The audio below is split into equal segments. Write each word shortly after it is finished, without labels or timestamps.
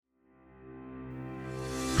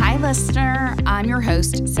Hi, listener. I'm your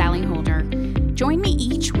host, Sally Holder. Join me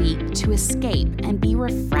each week to escape and be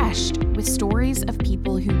refreshed with stories of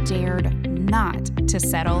people who dared not to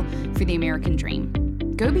settle for the American dream.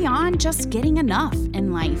 Go beyond just getting enough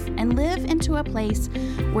in life and live into a place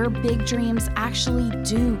where big dreams actually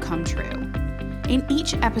do come true. In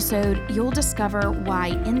each episode, you'll discover why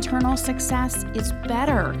internal success is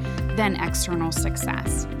better than external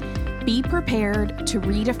success. Be prepared to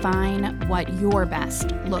redefine what your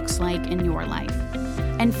best looks like in your life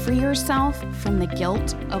and free yourself from the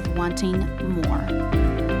guilt of wanting more.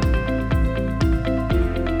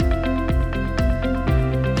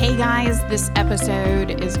 Hey guys, this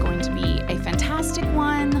episode is going to be a fantastic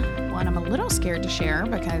one I'm a little scared to share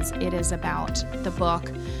because it is about the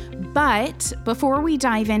book. But before we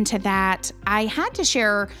dive into that, I had to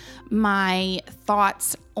share my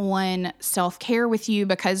thoughts on self-care with you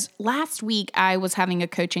because last week I was having a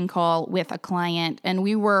coaching call with a client and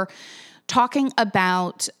we were talking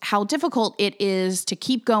about how difficult it is to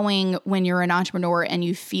keep going when you're an entrepreneur and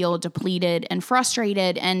you feel depleted and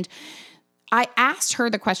frustrated. And I asked her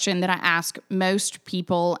the question that I ask most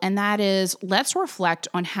people, and that is, let's reflect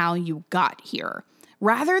on how you got here.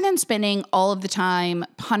 Rather than spending all of the time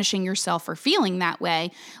punishing yourself for feeling that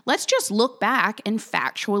way, let's just look back and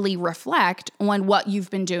factually reflect on what you've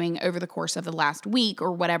been doing over the course of the last week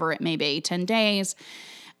or whatever it may be, 10 days.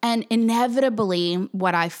 And inevitably,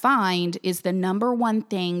 what I find is the number one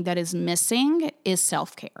thing that is missing is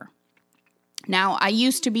self-care. Now, I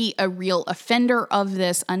used to be a real offender of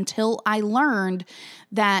this until I learned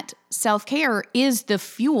that self-care is the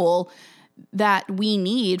fuel that we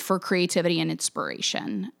need for creativity and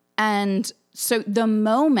inspiration. And so the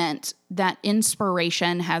moment that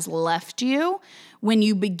inspiration has left you, when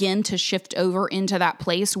you begin to shift over into that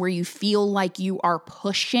place where you feel like you are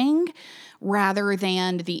pushing rather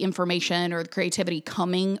than the information or the creativity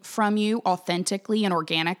coming from you authentically and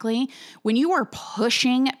organically, when you are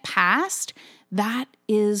pushing past, that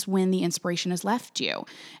is when the inspiration has left you.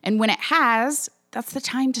 And when it has, that's the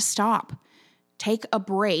time to stop. Take a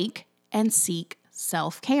break and seek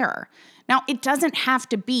self-care. Now, it doesn't have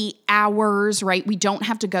to be hours, right? We don't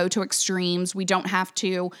have to go to extremes. We don't have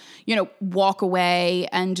to, walk away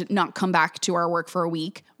and not come back to our work for a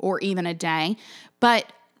week or even a day.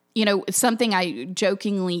 But it's something I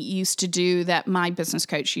jokingly used to do that my business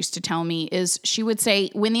coach used to tell me is she would say,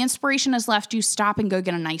 when the inspiration has left you, stop and go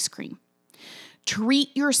get an ice cream.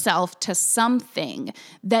 Treat yourself to something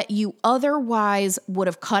that you otherwise would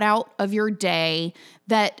have cut out of your day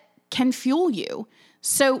that can fuel you.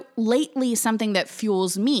 So lately, something that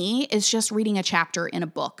fuels me is just reading a chapter in a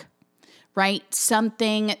book, right?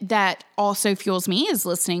 Something that also fuels me is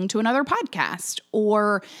listening to another podcast,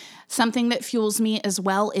 or something that fuels me as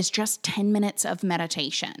well is just 10 minutes of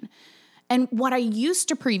meditation. And what I used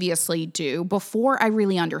to previously do before I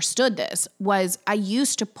really understood this was I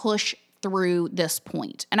used to push through this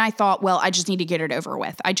point. And I thought, well, I just need to get it over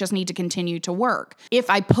with. I just need to continue to work.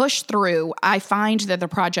 If I push through, I find that the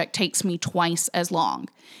project takes me twice as long.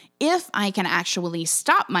 If I can actually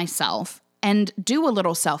stop myself and do a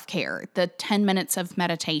little self-care, the 10 minutes of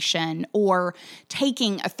meditation or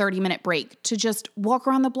taking a 30-minute break to just walk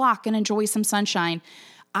around the block and enjoy some sunshine,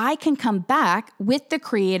 I can come back with the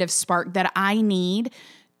creative spark that I need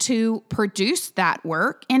to produce that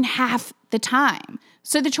work in half the time.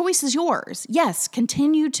 So the choice is yours. Yes,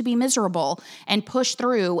 continue to be miserable and push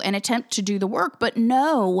through and attempt to do the work, but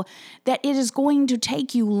know that it is going to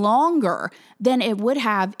take you longer than it would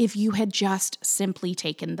have if you had just simply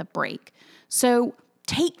taken the break. So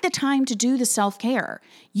take the time to do the self-care.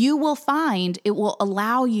 You will find it will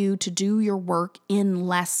allow you to do your work in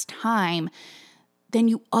less time than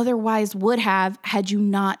you otherwise would have had you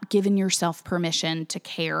not given yourself permission to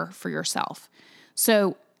care for yourself.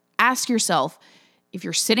 So ask yourself, if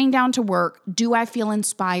you're sitting down to work, do I feel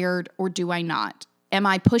inspired or do I not? Am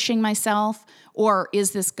I pushing myself or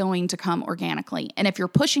is this going to come organically? And if you're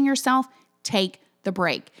pushing yourself, take the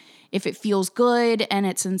break. If it feels good and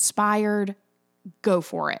it's inspired, go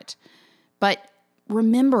for it. But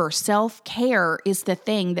remember, self-care is the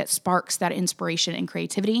thing that sparks that inspiration and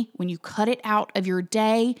creativity. When you cut it out of your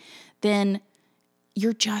day, then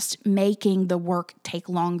you're just making the work take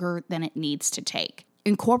longer than it needs to take.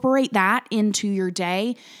 Incorporate that into your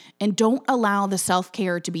day and don't allow the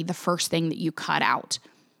self-care to be the first thing that you cut out.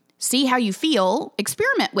 See how you feel,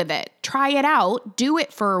 experiment with it, try it out, do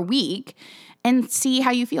it for a week and see how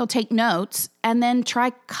you feel. Take notes and then try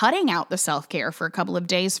cutting out the self-care for a couple of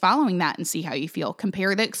days following that and see how you feel.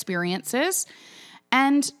 Compare the experiences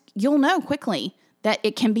and you'll know quickly that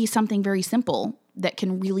it can be something very simple that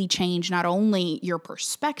can really change not only your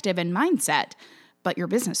perspective and mindset, but your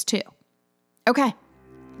business too. Okay,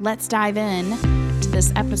 let's dive in to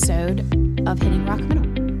this episode of Hitting Rock Middle.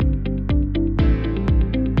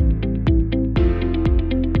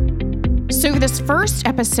 So this first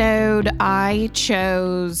episode, I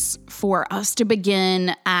chose for us to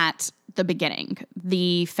begin at the beginning,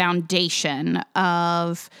 the foundation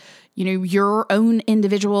of, your own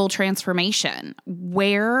individual transformation.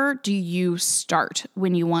 Where do you start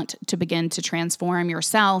when you want to begin to transform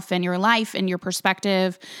yourself and your life and your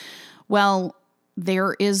perspective? Well,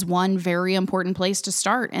 there is one very important place to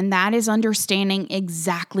start, and that is understanding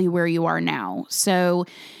exactly where you are now. So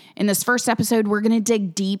in this first episode, we're going to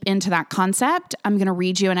dig deep into that concept. I'm going to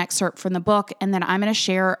read you an excerpt from the book, and then I'm going to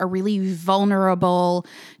share a really vulnerable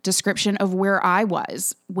description of where I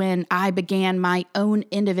was when I began my own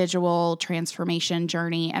individual transformation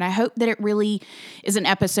journey. And I hope that it really is an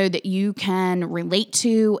episode that you can relate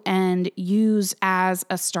to and use as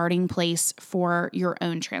a starting place for your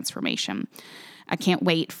own transformation. I can't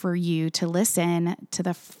wait for you to listen to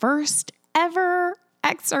the first ever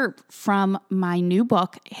excerpt from my new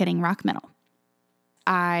book, Hitting Rock Middle.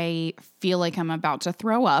 I feel like I'm about to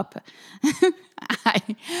throw up.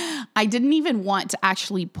 I didn't even want to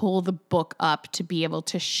actually pull the book up to be able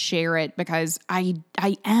to share it because I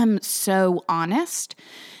am so honest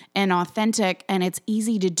and authentic, and it's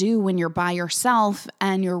easy to do when you're by yourself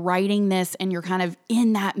and you're writing this and you're kind of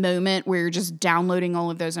in that moment where you're just downloading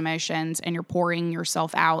all of those emotions and you're pouring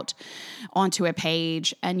yourself out onto a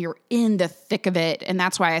page and you're in the thick of it. And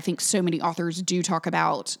that's why I think so many authors do talk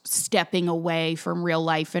about stepping away from real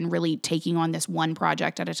life and really taking on this one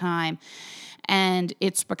project at a time. And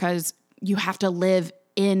it's because you have to live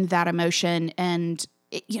in that emotion, and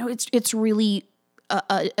it's really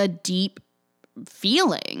a deep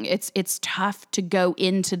feeling. It's tough to go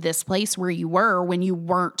into this place where you were when you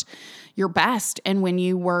weren't your best and when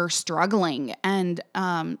you were struggling. And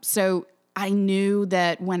so I knew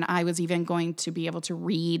that when I was even going to be able to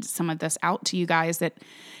read some of this out to you guys, that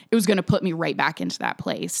it was going to put me right back into that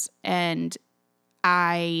place. And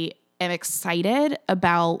I am excited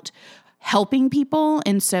about helping people.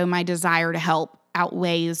 And so my desire to help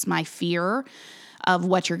outweighs my fear of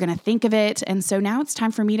what you're going to think of it. And so now it's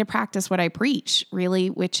time for me to practice what I preach,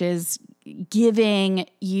 really, which is giving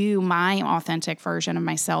you my authentic version of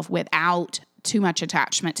myself without too much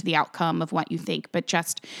attachment to the outcome of what you think, but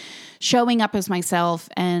just showing up as myself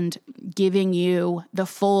and giving you the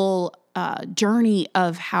full journey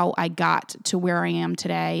of how I got to where I am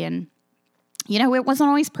today. And it wasn't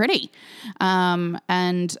always pretty.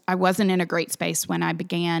 And I wasn't in a great space when I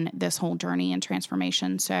began this whole journey and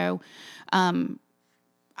transformation. So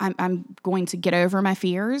I'm going to get over my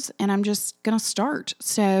fears, and I'm just going to start.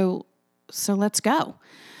 So let's go.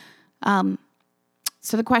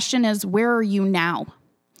 So the question is, where are you now?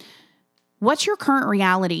 What's your current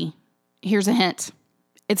reality? Here's a hint.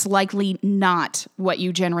 It's likely not what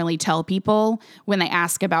you generally tell people when they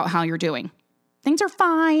ask about how you're doing. Things are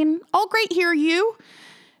fine. All great here, you.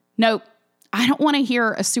 Nope. I don't want to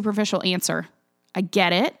hear a superficial answer. I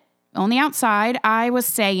get it. On the outside, I was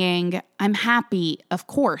saying, I'm happy. Of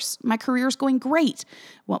course, my career's going great.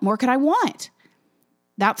 What more could I want?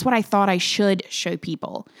 That's what I thought I should show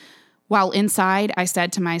people. While inside, I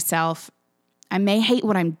said to myself, I may hate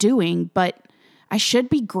what I'm doing, but I should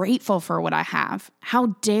be grateful for what I have.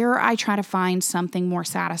 How dare I try to find something more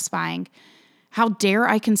satisfying? How dare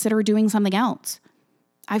I consider doing something else?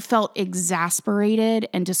 I felt exasperated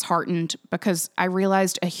and disheartened because I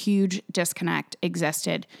realized a huge disconnect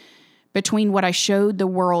existed between what I showed the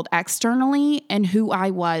world externally and who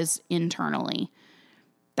I was internally.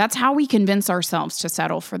 That's how we convince ourselves to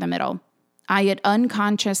settle for the middle. I had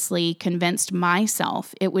unconsciously convinced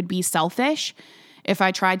myself it would be selfish if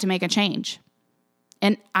I tried to make a change.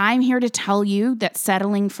 And I'm here to tell you that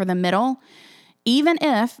settling for the middle, even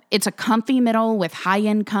if it's a comfy middle with high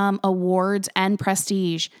income, awards, and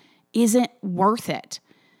prestige, isn't worth it.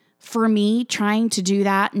 For me, trying to do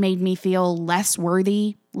that made me feel less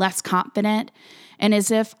worthy, less confident, and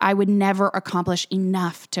as if I would never accomplish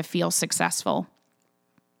enough to feel successful.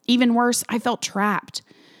 Even worse, I felt trapped.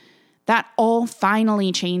 That all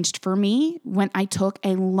finally changed for me when I took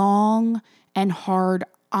a long and hard,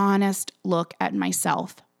 honest look at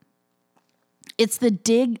myself. It's the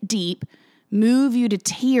dig deep, move you to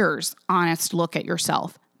tears, honest look at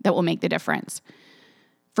yourself that will make the difference.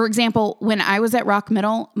 For example, when I was at Rock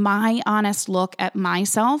Middle, my honest look at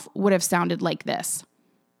myself would have sounded like this.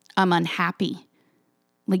 I'm unhappy,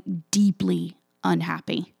 like deeply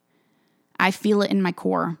unhappy. I feel it in my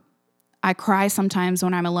core. I cry sometimes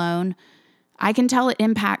when I'm alone. I can tell it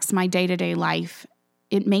impacts my day-to-day life.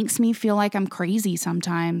 It makes me feel like I'm crazy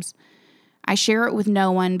sometimes. I share it with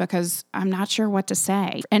no one because I'm not sure what to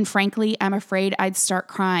say. And frankly, I'm afraid I'd start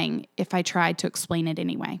crying if I tried to explain it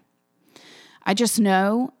anyway. I just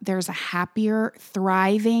know there's a happier,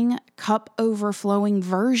 thriving, cup overflowing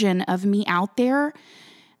version of me out there,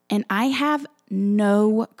 and I have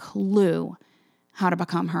no clue how to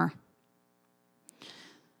become her.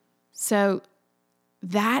 So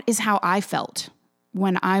that is how I felt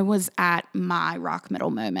when I was at my rock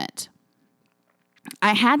middle moment.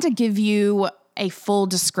 I had to give you a full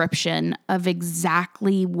description of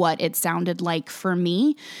exactly what it sounded like for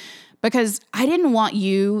me, because I didn't want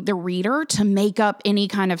you, the reader, to make up any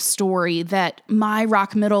kind of story that my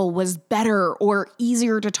rock middle was better or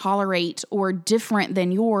easier to tolerate or different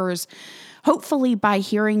than yours. Hopefully, by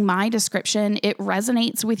hearing my description, it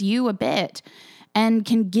resonates with you a bit and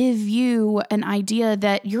can give you an idea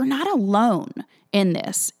that you're not alone in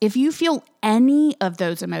this. If you feel any of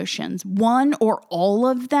those emotions, one or all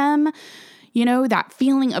of them, that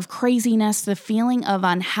feeling of craziness, the feeling of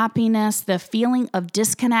unhappiness, the feeling of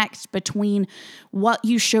disconnect between what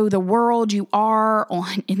you show the world you are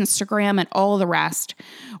on Instagram and all the rest,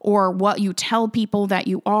 or what you tell people that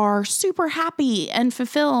you are super happy and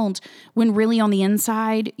fulfilled, when really on the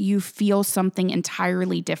inside you feel something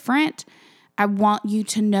entirely different. I want you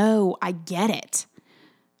to know I get it.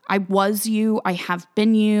 I was you, I have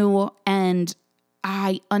been you, and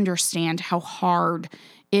I understand how hard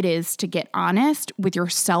it is to get honest with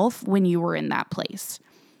yourself when you were in that place.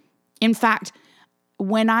 In fact,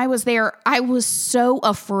 when I was there, I was so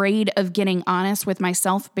afraid of getting honest with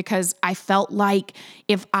myself because I felt like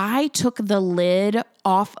if I took the lid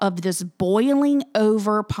off of this boiling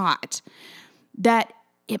over pot, that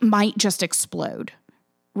it might just explode,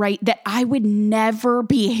 right? That I would never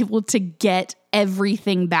be able to get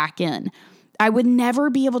everything back in. I would never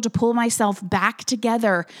be able to pull myself back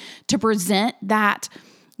together to present that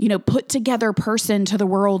put together person to the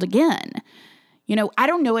world again. I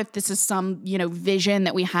don't know if this is some, vision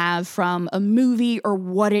that we have from a movie or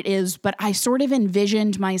what it is, but I sort of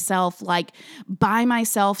envisioned myself like by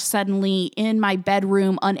myself suddenly in my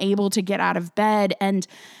bedroom, unable to get out of bed. And,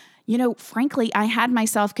 frankly, I had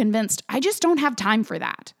myself convinced I just don't have time for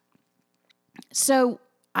that. So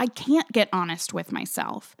I can't get honest with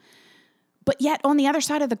myself. But yet on the other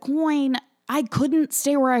side of the coin, I couldn't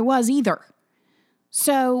stay where I was either.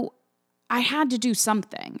 So I had to do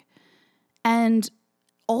something. And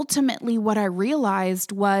ultimately what I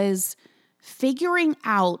realized was figuring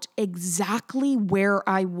out exactly where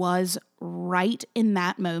I was right in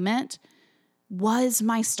that moment was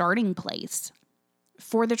my starting place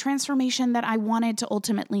for the transformation that I wanted to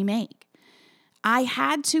ultimately make. I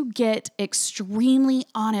had to get extremely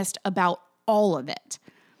honest about all of it.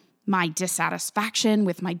 My dissatisfaction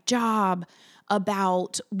with my job,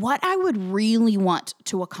 about what I would really want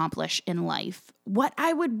to accomplish in life, what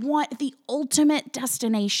I would want the ultimate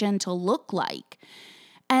destination to look like,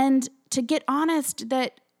 and to get honest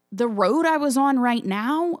that the road I was on right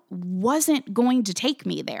now wasn't going to take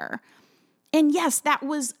me there. And yes, that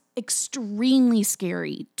was extremely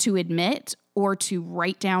scary to admit or to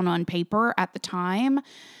write down on paper at the time,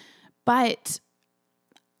 but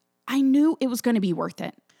I knew it was going to be worth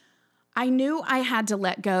it. I knew I had to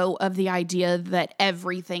let go of the idea that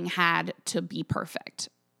everything had to be perfect.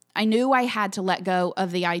 I knew I had to let go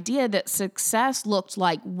of the idea that success looked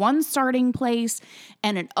like one starting place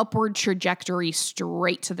and an upward trajectory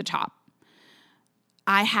straight to the top.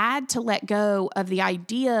 I had to let go of the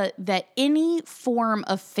idea that any form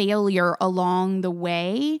of failure along the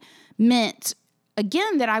way meant,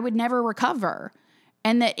 again, that I would never recover.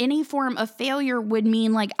 And that any form of failure would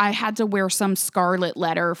mean like I had to wear some scarlet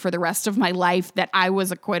letter for the rest of my life that I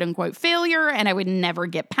was a quote unquote failure and I would never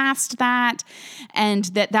get past that. And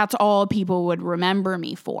that's all people would remember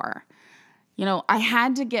me for. I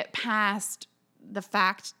had to get past the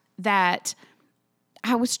fact that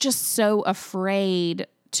I was just so afraid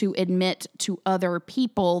to admit to other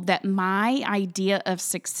people that my idea of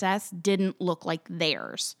success didn't look like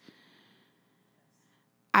theirs.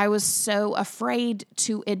 I was so afraid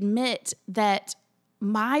to admit that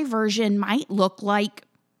my version might look like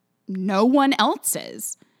no one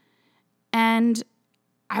else's. And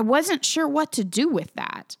I wasn't sure what to do with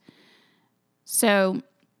that. So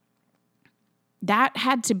that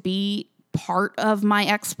had to be part of my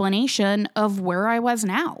explanation of where I was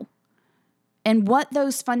now and what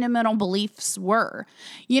those fundamental beliefs were.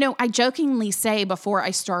 I jokingly say before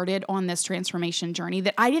I started on this transformation journey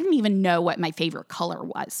that I didn't even know what my favorite color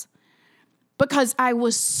was. because I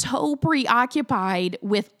was so preoccupied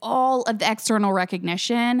with all of the external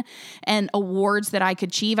recognition and awards that I could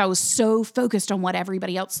achieve. I was so focused on what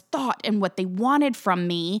everybody else thought and what they wanted from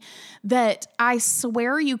me that I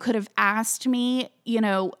swear you could have asked me,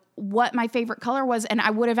 what my favorite color was, and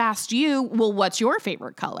I would have asked you, well, what's your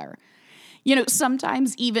favorite color?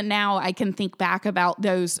 Sometimes even now I can think back about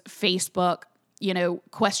those Facebook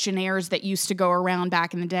questionnaires that used to go around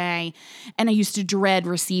back in the day, and I used to dread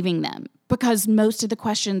receiving them because most of the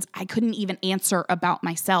questions I couldn't even answer about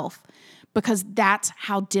myself because that's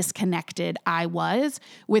how disconnected I was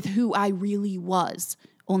with who I really was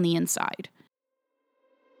on the inside.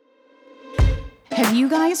 Have you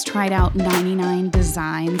guys tried out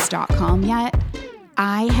 99designs.com yet?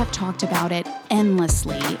 I have talked about it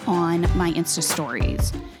endlessly on my Insta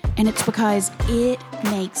stories. And it's because it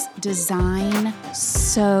makes design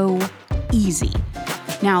so easy.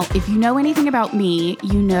 Now, if you know anything about me,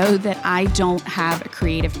 you know that I don't have a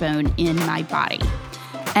creative bone in my body.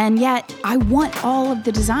 And yet, I want all of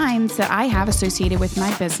the designs that I have associated with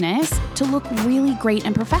my business to look really great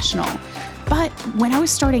and professional. But when I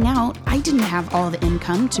was starting out, I didn't have all the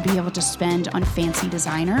income to be able to spend on fancy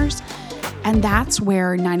designers. And that's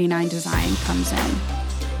where 99 Design comes in.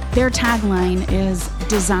 Their tagline is,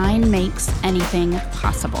 "Design makes anything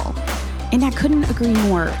possible." And I couldn't agree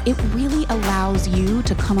more. It really allows you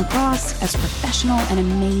to come across as professional and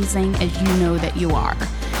amazing as you know that you are.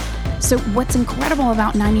 So what's incredible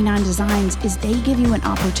about 99 Designs is they give you an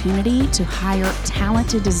opportunity to hire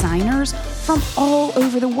talented designers from all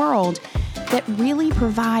over the world that really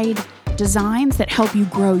provide designs that help you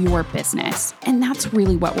grow your business. And that's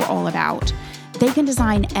really what we're all about. They can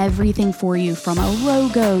design everything for you, from a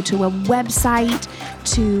logo to a website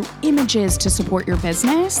to images to support your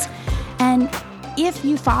business. And if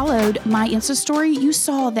you followed my Insta story, you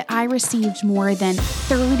saw that I received more than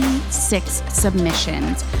 36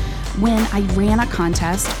 submissions when I ran a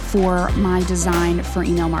contest for my design for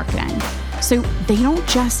email marketing. So they don't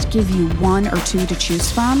just give you one or two to choose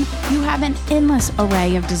from. You have an endless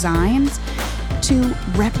array of designs to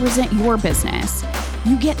represent your business.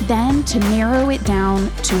 You get then to narrow it down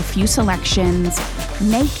to a few selections,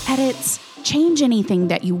 make edits, change anything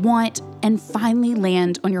that you want, and finally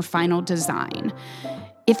land on your final design.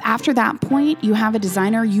 If after that point you have a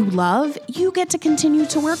designer you love, you get to continue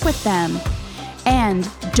to work with them. And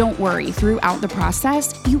don't worry, throughout the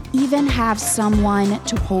process, you even have someone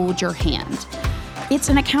to hold your hand. It's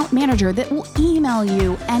an account manager that will email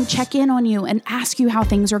you and check in on you and ask you how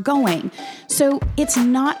things are going. So it's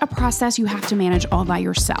not a process you have to manage all by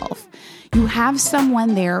yourself. You have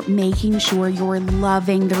someone there making sure you're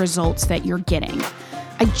loving the results that you're getting.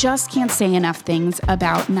 I just can't say enough things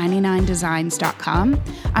about 99designs.com.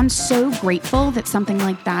 I'm so grateful that something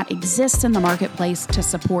like that exists in the marketplace to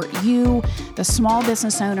support you, the small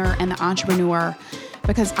business owner, and the entrepreneur,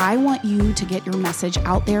 because I want you to get your message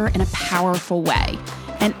out there in a powerful way.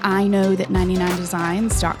 And I know that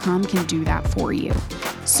 99designs.com can do that for you.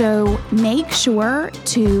 So make sure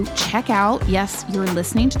to check out, yes, you're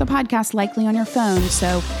listening to the podcast likely on your phone,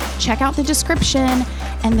 so check out the description,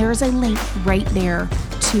 and there's a link right there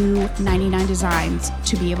to 99 Designs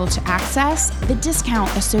to be able to access the discount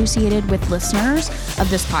associated with listeners of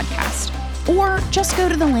this podcast. Or just go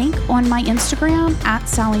to the link on my Instagram at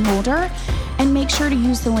Sally Holder and make sure to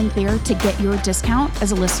use the link there to get your discount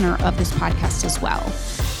as a listener of this podcast as well.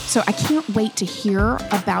 So I can't wait to hear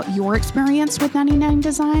about your experience with 99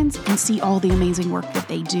 Designs and see all the amazing work that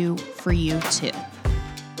they do for you too.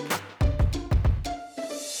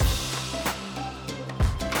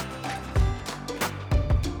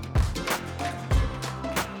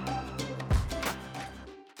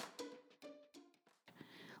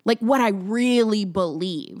 Like what I really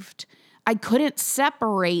believed. I couldn't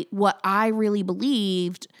separate what I really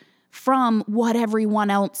believed from what everyone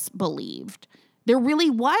else believed. There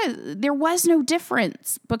was no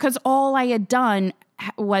difference because all I had done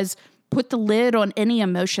was put the lid on any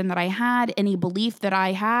emotion that I had, any belief that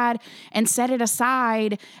I had, and set it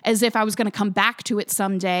aside as if I was going to come back to it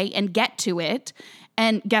someday and get to it.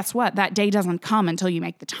 And guess what? That day doesn't come until you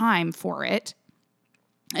make the time for it.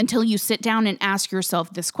 Until you sit down and ask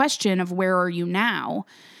yourself this question of where are you now?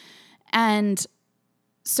 And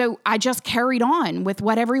so I just carried on with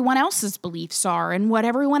what everyone else's beliefs are and what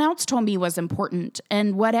everyone else told me was important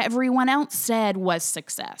and what everyone else said was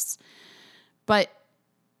success. But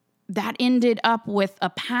that ended up with a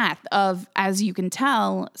path of, as you can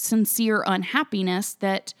tell, sincere unhappiness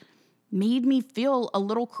that made me feel a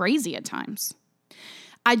little crazy at times.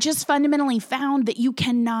 I just fundamentally found that you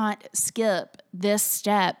cannot skip this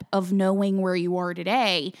step of knowing where you are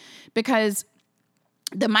today because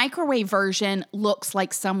The microwave version looks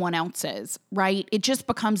like someone else's, right? It just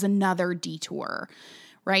becomes another detour,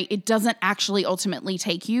 right? It doesn't actually ultimately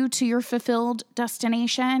take you to your fulfilled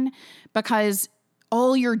destination because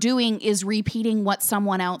all you're doing is repeating what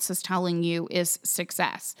someone else is telling you is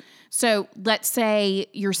success. So let's say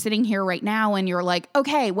you're sitting here right now and you're like,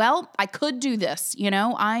 okay, well, I could do this.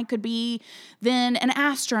 I could be then an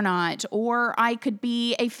astronaut, or I could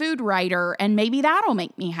be a food writer, and maybe that'll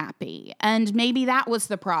make me happy. And maybe that was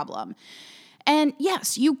the problem. And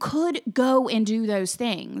yes, you could go and do those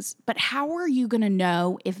things, but how are you going to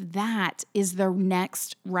know if that is the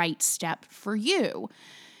next right step for you?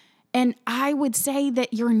 And I would say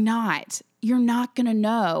that you're not going to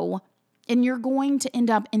know, and you're going to end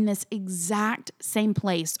up in this exact same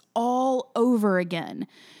place all over again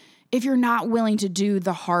if you're not willing to do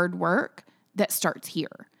the hard work that starts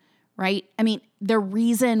here, right? I mean, the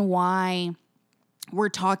reason why we're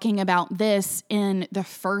talking about this in the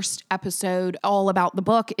first episode all about the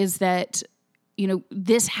book is that,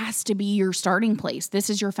 this has to be your starting place. This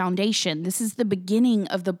is your foundation. This is the beginning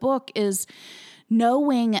of the book, is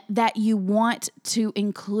knowing that you want to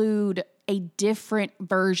include a different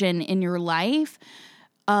version in your life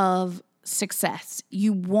of success.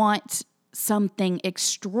 You want something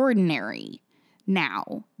extraordinary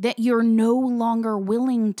now, that you're no longer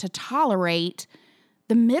willing to tolerate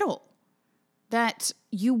the middle, that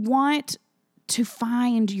you want to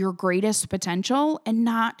find your greatest potential and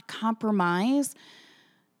not compromise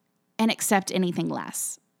and accept anything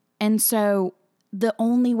less. And so the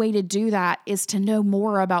only way to do that is to know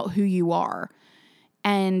more about who you are.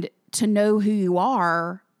 And to know who you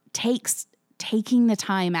are takes taking the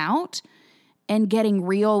time out and getting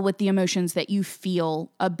real with the emotions that you feel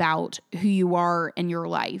about who you are in your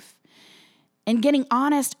life. And getting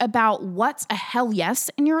honest about what's a hell yes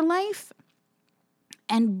in your life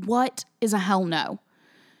and what is a hell no.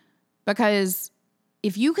 Because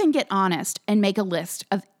if you can get honest and make a list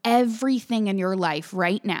of everything in your life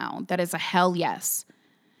right now that is a hell yes,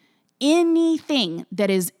 anything that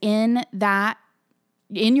is in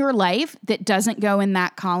your life that doesn't go in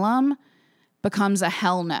that column becomes a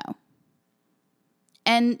hell no.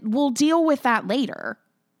 And we'll deal with that later,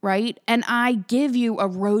 right? And I give you a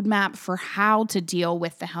roadmap for how to deal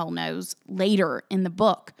with the hell no's later in the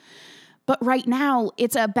book. But right now,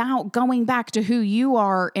 it's about going back to who you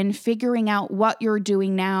are and figuring out what you're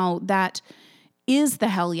doing now that is the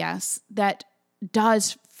hell yes, that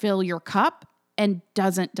does fill your cup and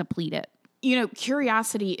doesn't deplete it.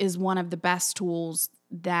 Curiosity is one of the best tools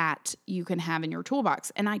that you can have in your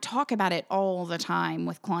toolbox. And I talk about it all the time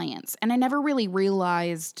with clients. And I never really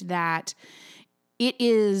realized that it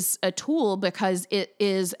is a tool because it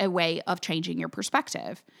is a way of changing your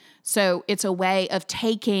perspective. So it's a way of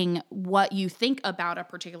taking what you think about a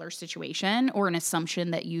particular situation or an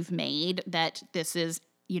assumption that you've made that this is,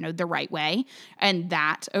 the right way, and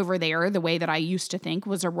that over there, the way that I used to think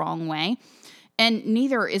was a wrong way. And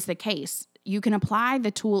neither is the case. You can apply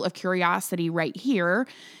the tool of curiosity right here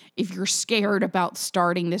if you're scared about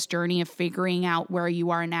starting this journey of figuring out where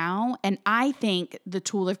you are now. And I think the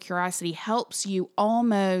tool of curiosity helps you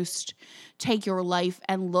almost take your life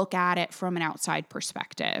and look at it from an outside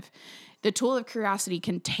perspective. The tool of curiosity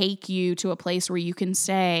can take you to a place where you can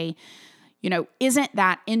say, isn't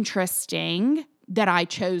that interesting that I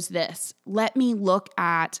chose this? Let me look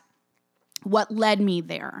at what led me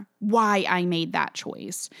there, why I made that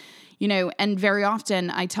choice. And very often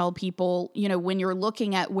I tell people, when you're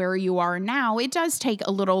looking at where you are now, it does take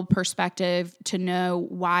a little perspective to know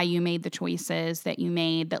why you made the choices that you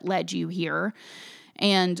made that led you here,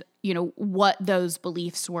 and, what those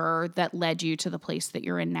beliefs were that led you to the place that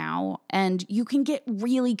you're in now. And you can get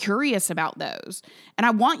really curious about those. And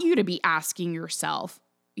I want you to be asking yourself,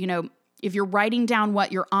 if you're writing down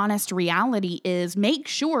what your honest reality is, make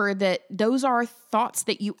sure that those are thoughts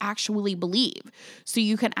that you actually believe. So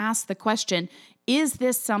you can ask the question, is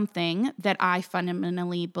this something that I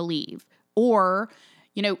fundamentally believe? Or,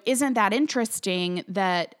 isn't that interesting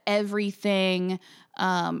that everything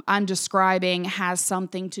I'm describing has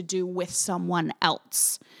something to do with someone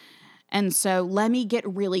else? And so let me get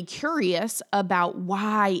really curious about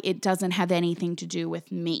why it doesn't have anything to do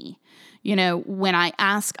with me. When I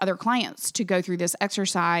ask other clients to go through this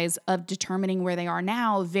exercise of determining where they are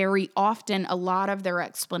now, very often a lot of their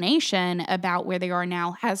explanation about where they are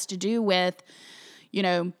now has to do with,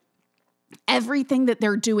 everything that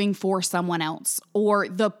they're doing for someone else or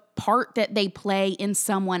the part that they play in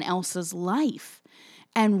someone else's life.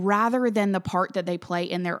 And rather than the part that they play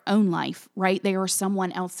in their own life, right? They are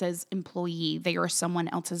someone else's employee. They are someone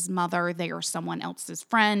else's mother. They are someone else's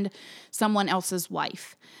friend, someone else's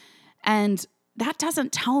wife. And that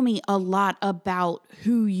doesn't tell me a lot about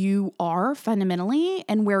who you are fundamentally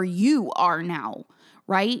and where you are now,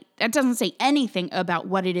 right? That doesn't say anything about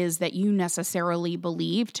what it is that you necessarily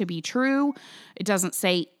believe to be true. It doesn't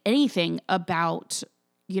say anything about,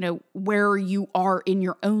 where you are in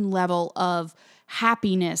your own level of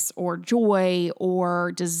happiness or joy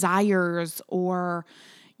or desires or,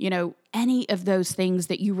 any of those things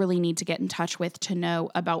that you really need to get in touch with to know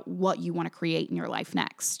about what you want to create in your life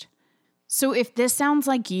next. So if this sounds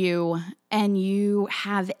like you and you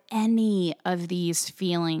have any of these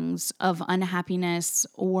feelings of unhappiness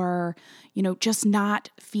or, just not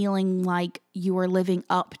feeling like you are living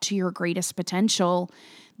up to your greatest potential,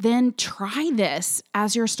 then try this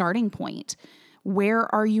as your starting point.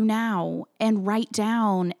 Where are you now? And write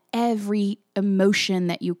down every emotion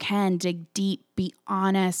that you can. Dig deep, be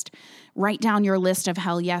honest. Write down your list of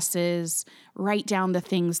hell yeses. Write down the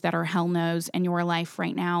things that are hell no's in your life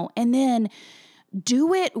right now. And then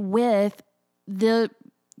do it with the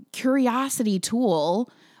curiosity tool,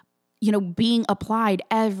 being applied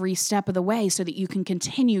every step of the way so that you can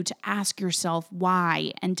continue to ask yourself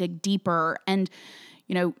why and dig deeper and,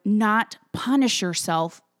 not punish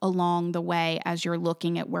yourself along the way as you're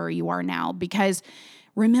looking at where you are now. Because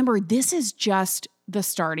remember, this is just the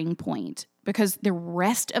starting point, because the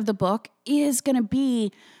rest of the book is going to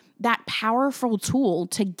be that powerful tool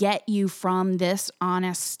to get you from this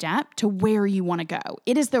honest step to where you want to go.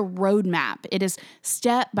 It is the roadmap. It is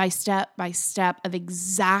step by step by step of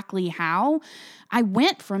exactly how I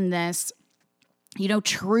went from this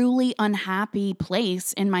truly unhappy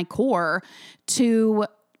place in my core to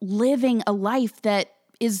living a life that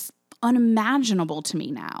is unimaginable to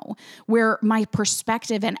me now, where my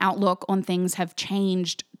perspective and outlook on things have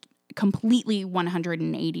changed completely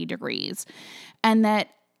 180 degrees. And that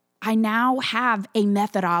I now have a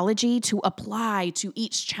methodology to apply to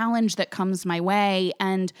each challenge that comes my way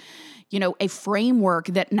and, a framework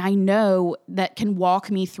that I know that can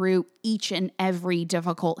walk me through each and every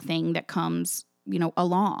difficult thing that comes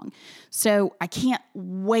along. So I can't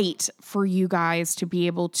wait for you guys to be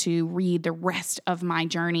able to read the rest of my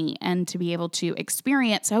journey and to be able to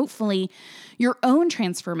experience, hopefully, your own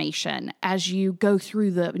transformation as you go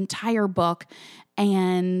through the entire book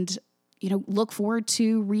and, look forward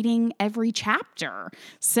to reading every chapter.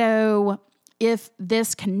 So if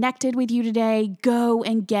this connected with you today, go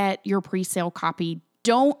and get your pre-sale copy.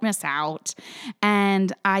 Don't miss out.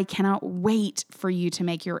 And I cannot wait for you to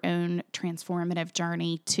make your own transformative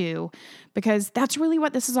journey too, because that's really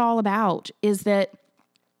what this is all about, is that,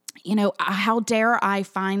 how dare I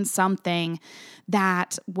find something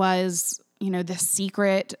that was, the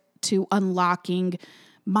secret to unlocking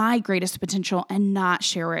my greatest potential and not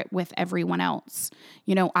share it with everyone else.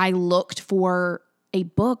 I looked for a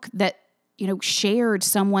book that shared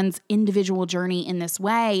someone's individual journey in this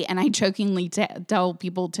way. And I jokingly tell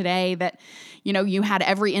people today that, you had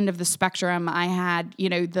every end of the spectrum. I had,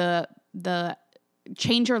 the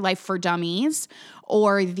Change Your Life for Dummies,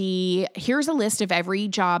 or here's a list of every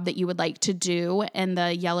job that you would like to do in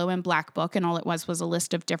the yellow and black book. And all it was a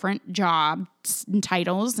list of different job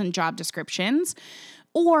titles and job descriptions.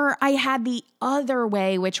 Or I had the other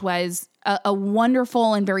way, which was a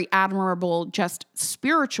wonderful and very admirable, just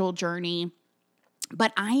spiritual journey.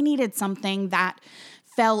 But I needed something that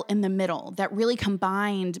fell in the middle, that really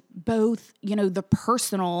combined both, the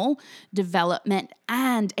personal development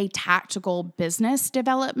and a tactical business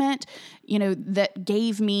development, that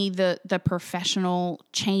gave me the professional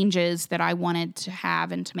changes that I wanted to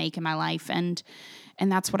have and to make in my life. And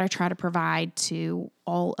that's what I try to provide to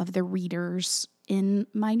all of the readers in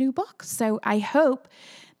my new book. So I hope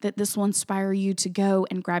that this will inspire you to go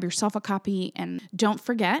and grab yourself a copy. And don't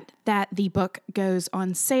forget that the book goes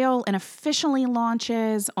on sale and officially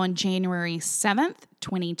launches on January 7th,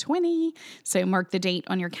 2020. So mark the date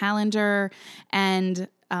on your calendar. And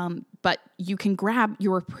but you can grab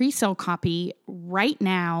your pre-sale copy right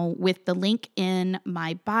now with the link in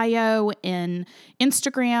my bio, in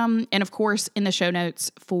Instagram, and of course in the show notes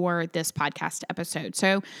for this podcast episode.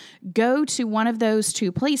 So go to one of those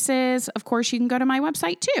two places. Of course, you can go to my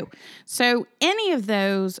website too. So any of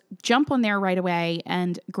those, jump on there right away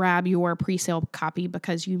and grab your pre-sale copy,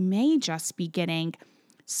 because you may just be getting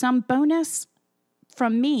some bonus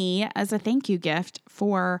from me as a thank you gift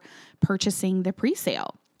for purchasing the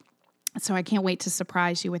pre-sale. So I can't wait to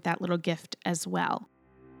surprise you with that little gift as well.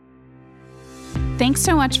 Thanks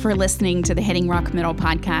so much for listening to the Hitting Rock Middle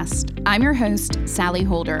podcast. I'm your host, Sally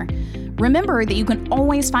Holder. Remember that you can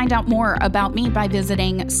always find out more about me by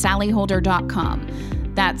visiting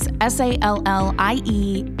sallyholder.com. That's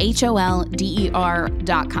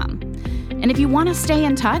SALLIEHOLDER.com. And if you want to stay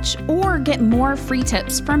in touch or get more free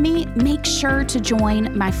tips from me, make sure to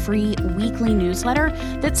join my free weekly newsletter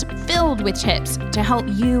that's filled with tips to help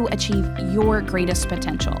you achieve your greatest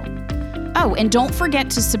potential. Oh, and don't forget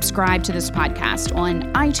to subscribe to this podcast on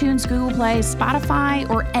iTunes, Google Play, Spotify,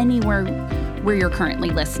 or anywhere where you're currently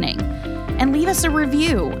listening. And leave us a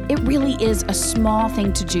review. It really is a small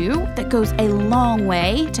thing to do that goes a long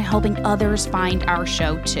way to helping others find our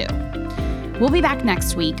show too. We'll be back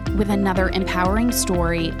next week with another empowering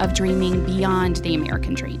story of dreaming beyond the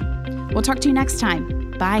American dream. We'll talk to you next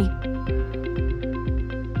time. Bye.